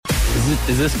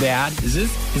Is this bad? Is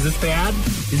this bad?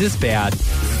 Is this bad?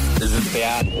 Is this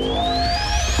bad?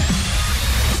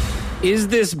 Is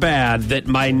this bad that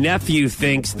my nephew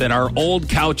thinks that our old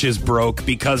couch is broke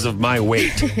because of my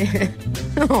weight?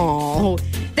 Oh,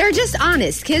 they're just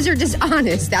honest. Kids are just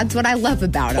honest. That's what I love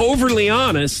about them. Overly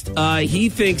honest. He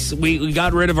thinks we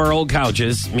got rid of our old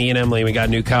couches. Me and Emily, we got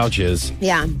new couches.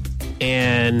 Yeah.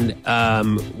 And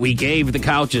we gave the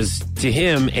couches to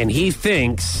him, and he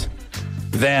thinks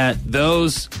that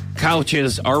those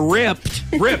couches are ripped.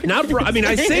 Not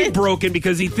I say broken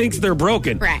because he thinks they're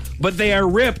broken. Right. But they are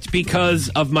ripped because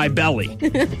of my belly.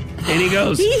 And he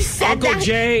goes, He said Uncle that?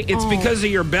 Jay, it's because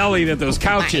of your belly that those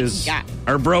couches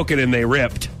are broken and they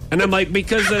ripped. And I'm like,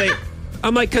 because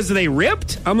they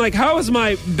ripped? I'm like, how is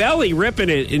my belly ripping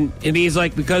it? And he's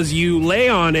like, because you lay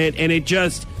on it and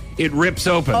it rips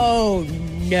open. Oh,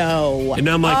 no. And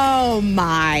I'm like, oh,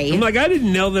 my. I'm like, I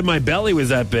didn't know that my belly was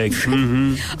that big.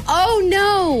 Mm-hmm. Oh,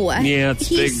 no. Yeah, it's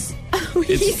big. Oh,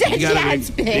 he said, yeah, it's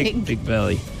big. Big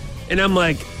belly. And I'm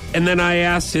like, and then I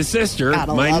asked his sister,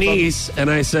 Gotta my love niece, and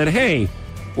I said, hey,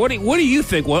 what do you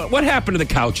think? What happened to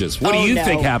the couches? What do you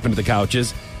think happened to the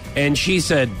couches? And she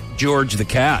said, George the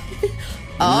cat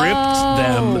ripped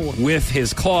them with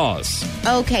his claws.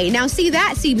 Okay, now see,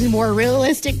 that seems more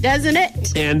realistic, doesn't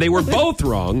it? And they were both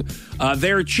wrong.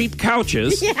 They're cheap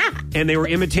couches, and they were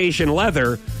imitation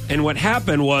leather. And what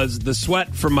happened was the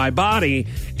sweat from my body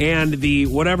and the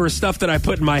whatever stuff that I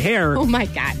put in my hair Oh, my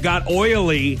God. got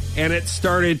oily, and it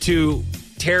started to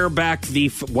tear back the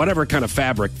whatever kind of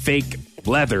fabric. Fake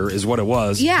leather is what it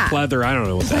was. Yeah. Leather, I don't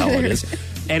know what the hell it is.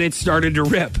 And it started to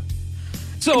rip.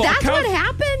 So That's what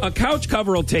happened? A couch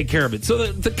cover will take care of it. So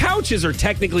the couches are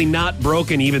technically not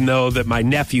broken, even though that my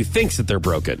nephew thinks that they're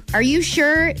broken. Are you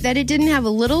sure that it didn't have a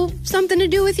little something to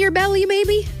do with your belly,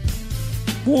 maybe?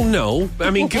 Well, no. I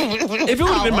mean, if it would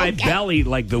have been my belly,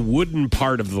 like the wooden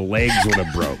part of the legs would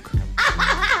have broke.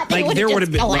 Like there would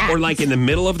have been, or like in the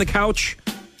middle of the couch,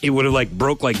 it would have like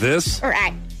broke like this.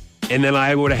 Right. And then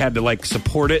I would have had to like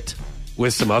support it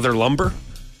with some other lumber.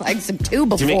 Like some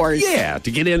two-befores. Yeah, to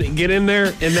get in there.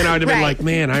 And then I'd have been like,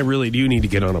 man, I really do need to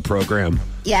get on a program.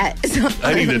 Yeah.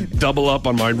 I need to double up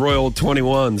on my Royal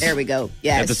 21s. There we go.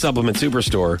 Yes. At the Supplement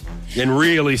Superstore and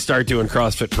really start doing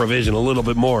CrossFit Provision a little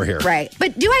bit more here. Right.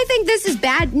 But do I think this is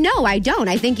bad? No, I don't.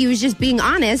 I think he was just being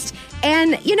honest.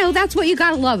 And, that's what you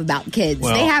got to love about kids.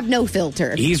 Well, they have no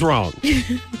filter. He's wrong.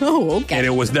 Oh, okay. And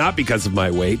it was not because of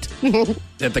my weight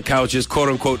that the couches, quote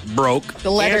unquote, broke.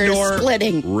 The leather and/or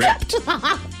splitting. ripped.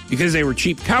 Because they were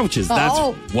cheap couches.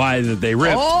 That's why that they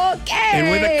ripped. Okay.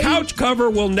 And with a couch cover,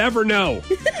 we'll never know.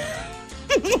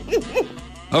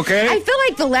 Okay? I feel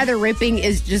like the leather ripping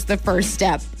is just the first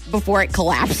step before it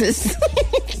collapses.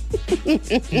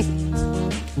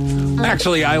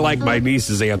 Actually, I like my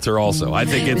niece's answer also. I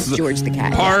think it's George the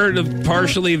cat.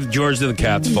 Partially George the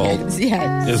cat's fault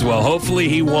Yes. as well. Hopefully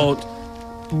he won't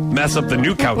mess up the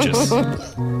new couches.